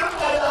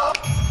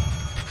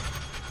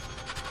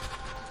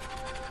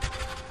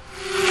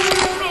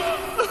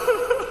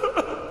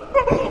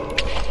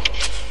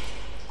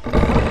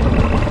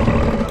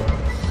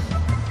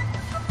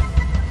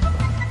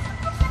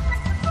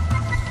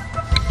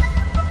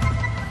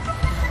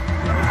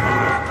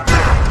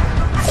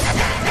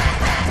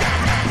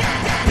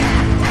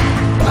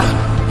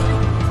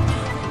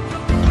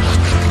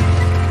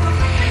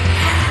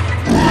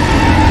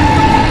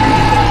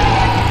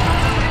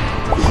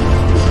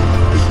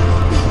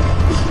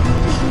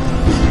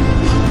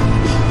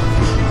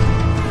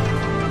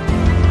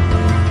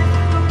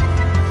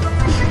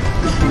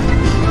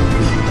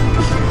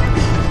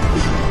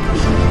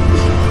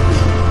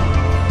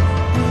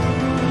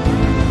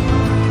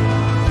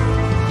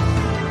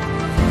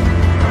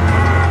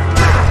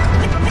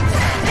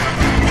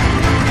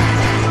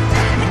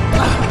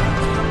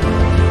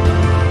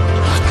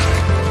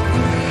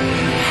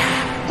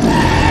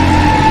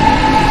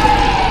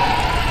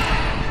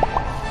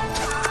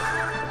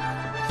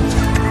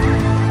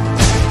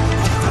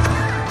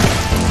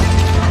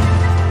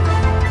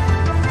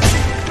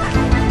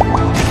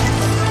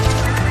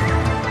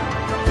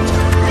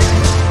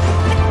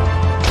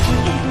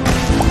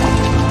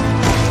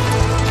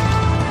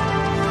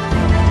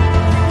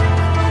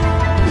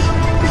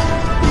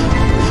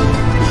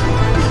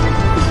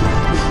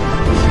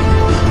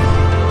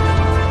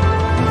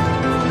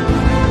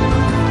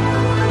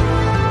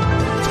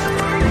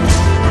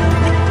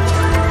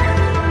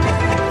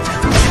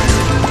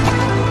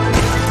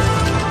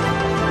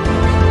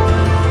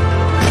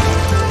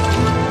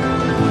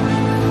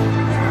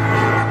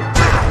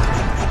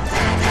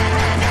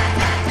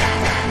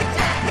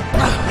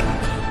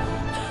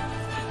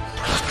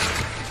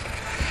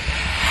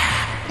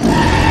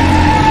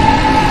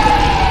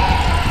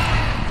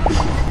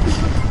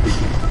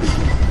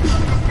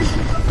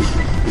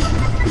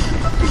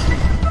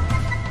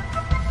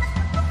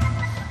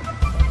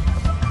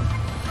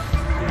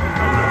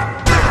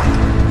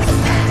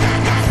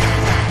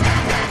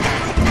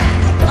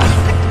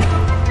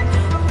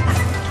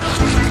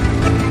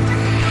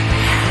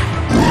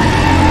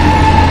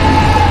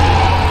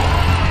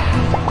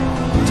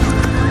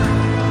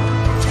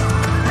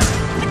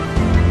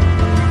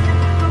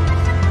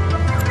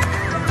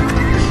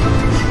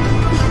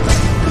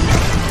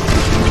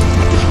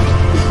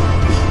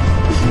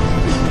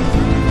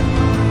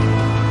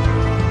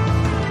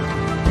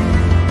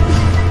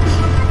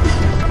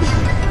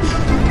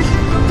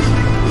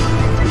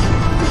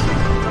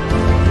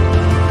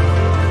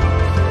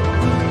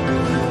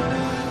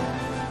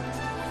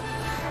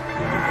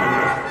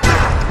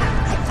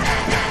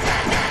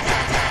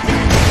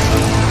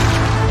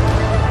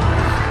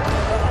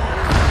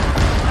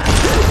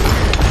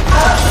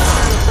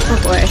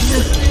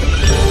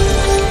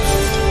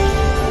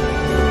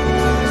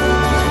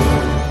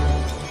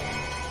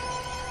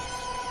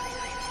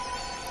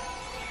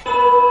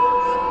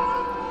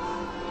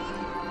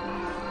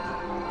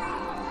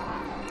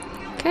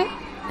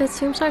 It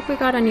seems like we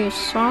got a new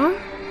song,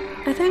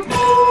 I think.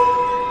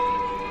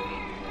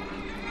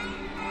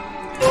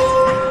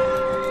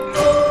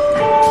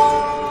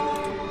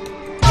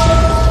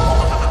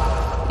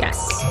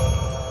 Yes.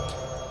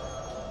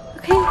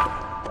 Okay.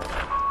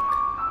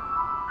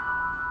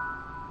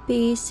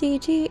 B, C,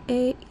 G,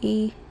 A,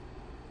 E.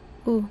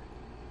 Ooh.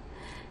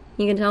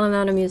 You can tell I'm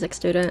not a music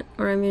student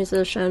or a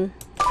musician.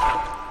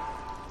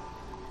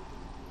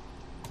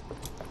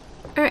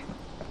 Alright.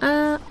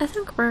 I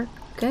think we're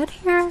good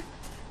here.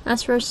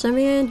 As for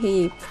Simeon,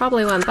 he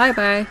probably went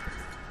bye-bye.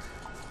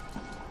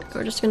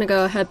 We're just gonna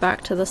go head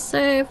back to the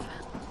save.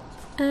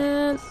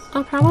 And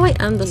I'll probably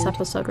end this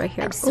episode right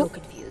here. I'm so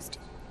confused.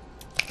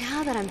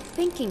 Now that I'm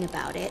thinking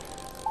about it,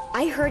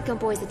 I heard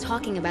Gumboysa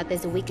talking about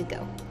this a week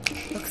ago.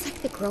 Looks like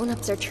the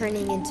grown-ups are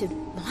turning into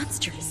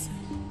monsters.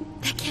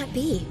 That can't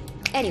be.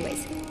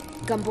 Anyways,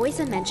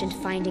 Gumboysa mentioned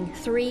finding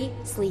 3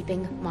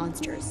 sleeping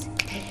monsters.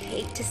 I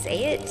hate to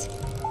say it,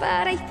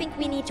 but I think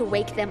we need to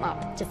wake them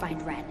up to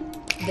find Ren.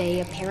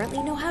 They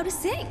apparently know how to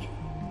sing.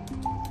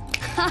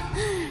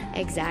 Ha!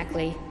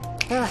 Exactly.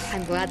 Ugh,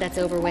 I'm glad that's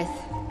over with.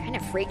 Kind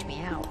of freaked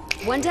me out.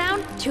 1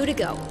 down, 2 to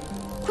go.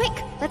 Quick,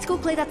 let's go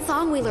play that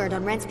song we learned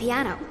on Ren's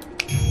piano.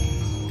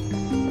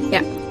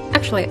 Yeah,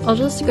 actually, I'll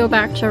just go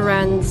back to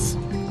Ren's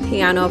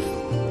piano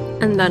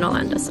and then I'll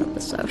end this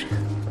episode.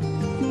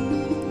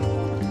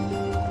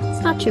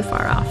 It's not too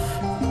far off.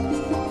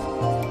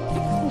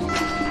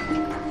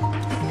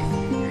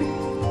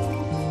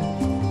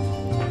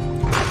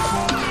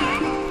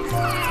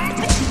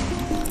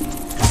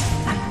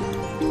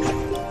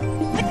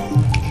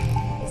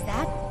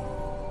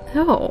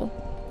 Oh,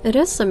 it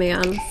is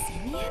Simeon.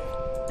 Simeon?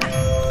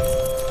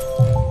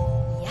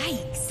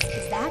 Yikes,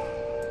 is that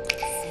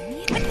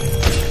Simeon?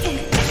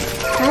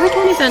 Probably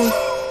can't even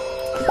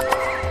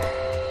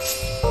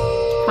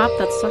pop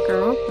that sucker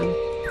open.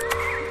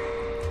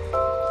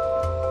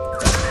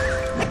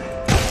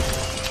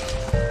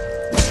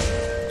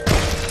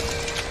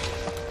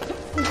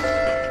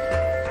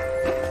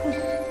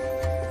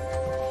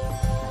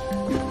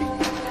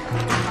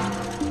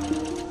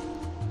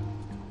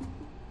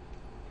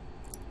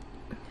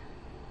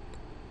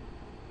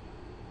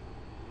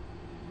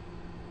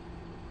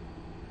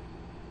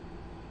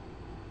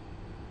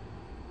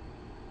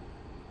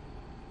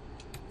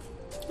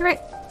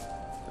 Alright,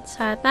 let's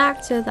head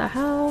back to the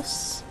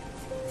house.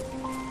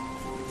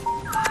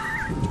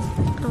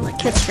 Oh, the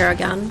kid's here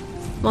again.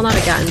 Well,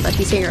 not again, but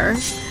he's here.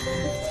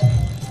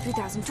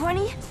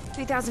 3020,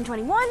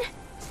 3021,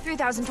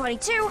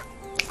 3022.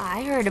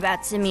 I heard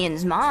about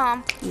Simeon's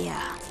mom.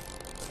 Yeah.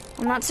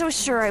 I'm not so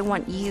sure I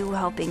want you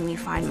helping me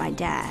find my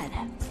dad.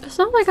 It's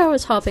not like I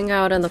was helping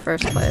out in the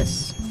first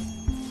place.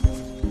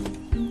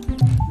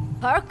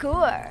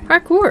 Parkour.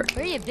 Parkour!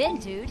 Where you been,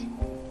 dude?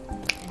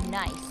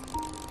 Nice.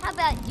 How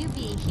about you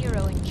be a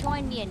hero and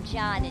join me and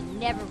John in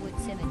Neverwood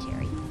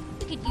Cemetery?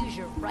 We could use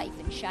your ripe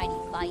and shiny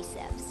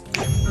biceps.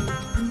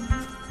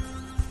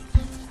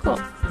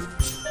 Cool.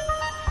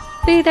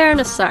 Be there in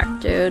a sec,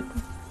 dude.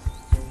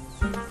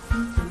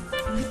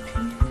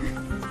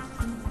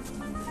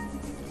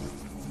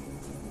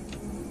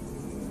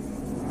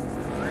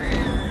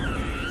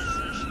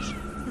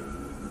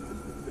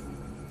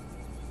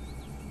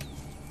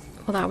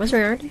 Well, that was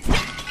weird.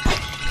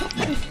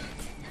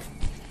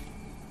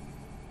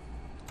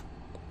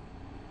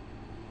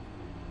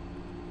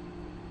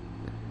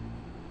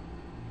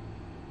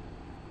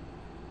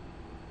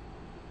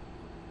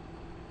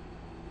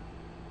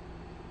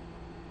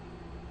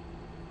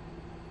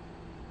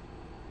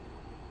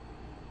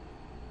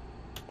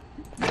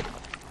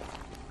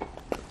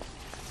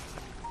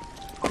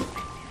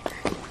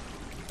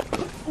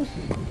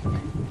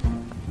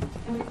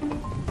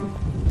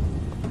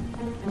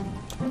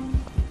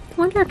 I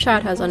wonder if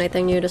Chad has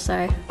anything new to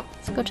say.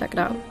 Let's go check it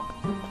out.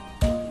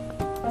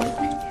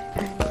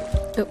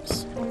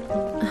 Oops.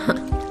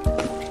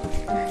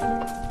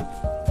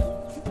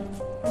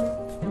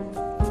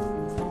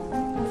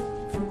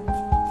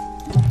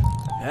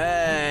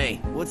 Hey,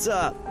 what's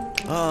up?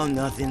 Oh,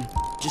 nothing.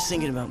 Just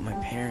thinking about my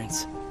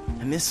parents.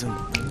 I miss them.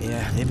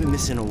 Yeah, they've been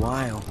missing a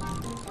while.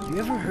 You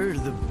ever heard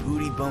of the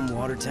Booty Bum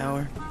Water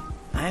Tower?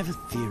 I have a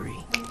theory.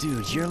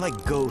 Dude, you're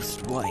like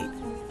Ghost White.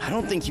 I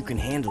don't think you can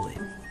handle it.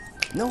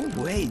 No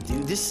way,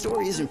 dude. This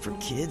story isn't for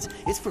kids.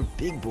 It's for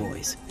big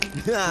boys.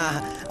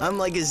 I'm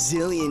like a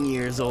zillion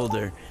years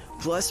older.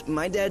 Plus,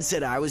 my dad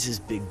said I was his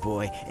big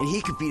boy, and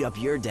he could beat up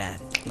your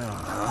dad.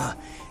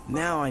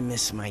 Now I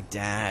miss my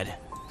dad.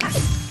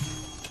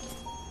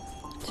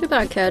 Too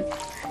bad, kid.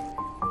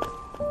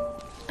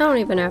 I don't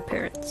even have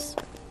parents.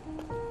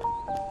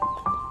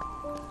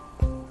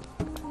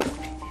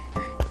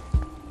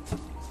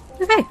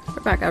 Okay,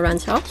 we're back at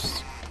Ren's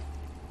house.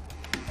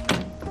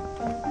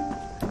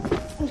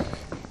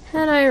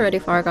 And I already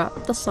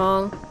forgot the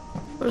song.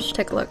 We'll just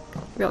take a look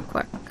real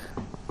quick.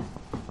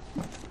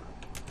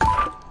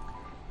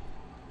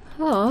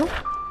 Oh.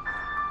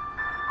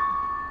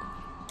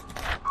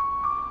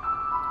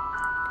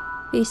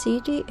 B,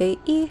 C, D, A,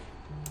 E.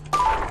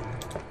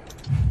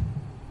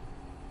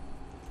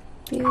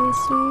 B, C,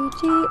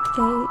 D,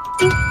 A,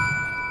 E.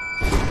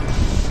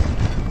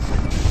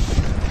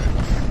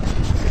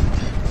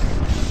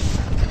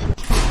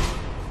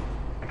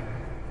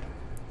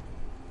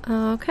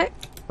 Okay.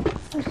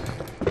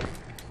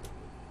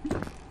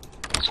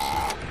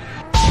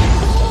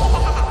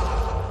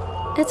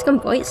 It's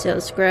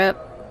Gomboitio's script.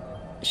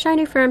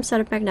 Shiny firm set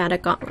of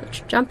magnetic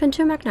gauntlets. Jump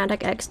into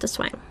magnetic eggs to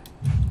swing.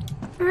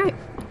 Alright.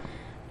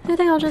 I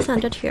think I'll just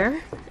end it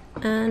here.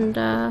 And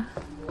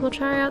we'll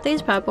try out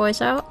these bad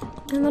boys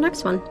out in the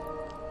next one.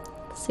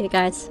 See you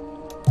guys.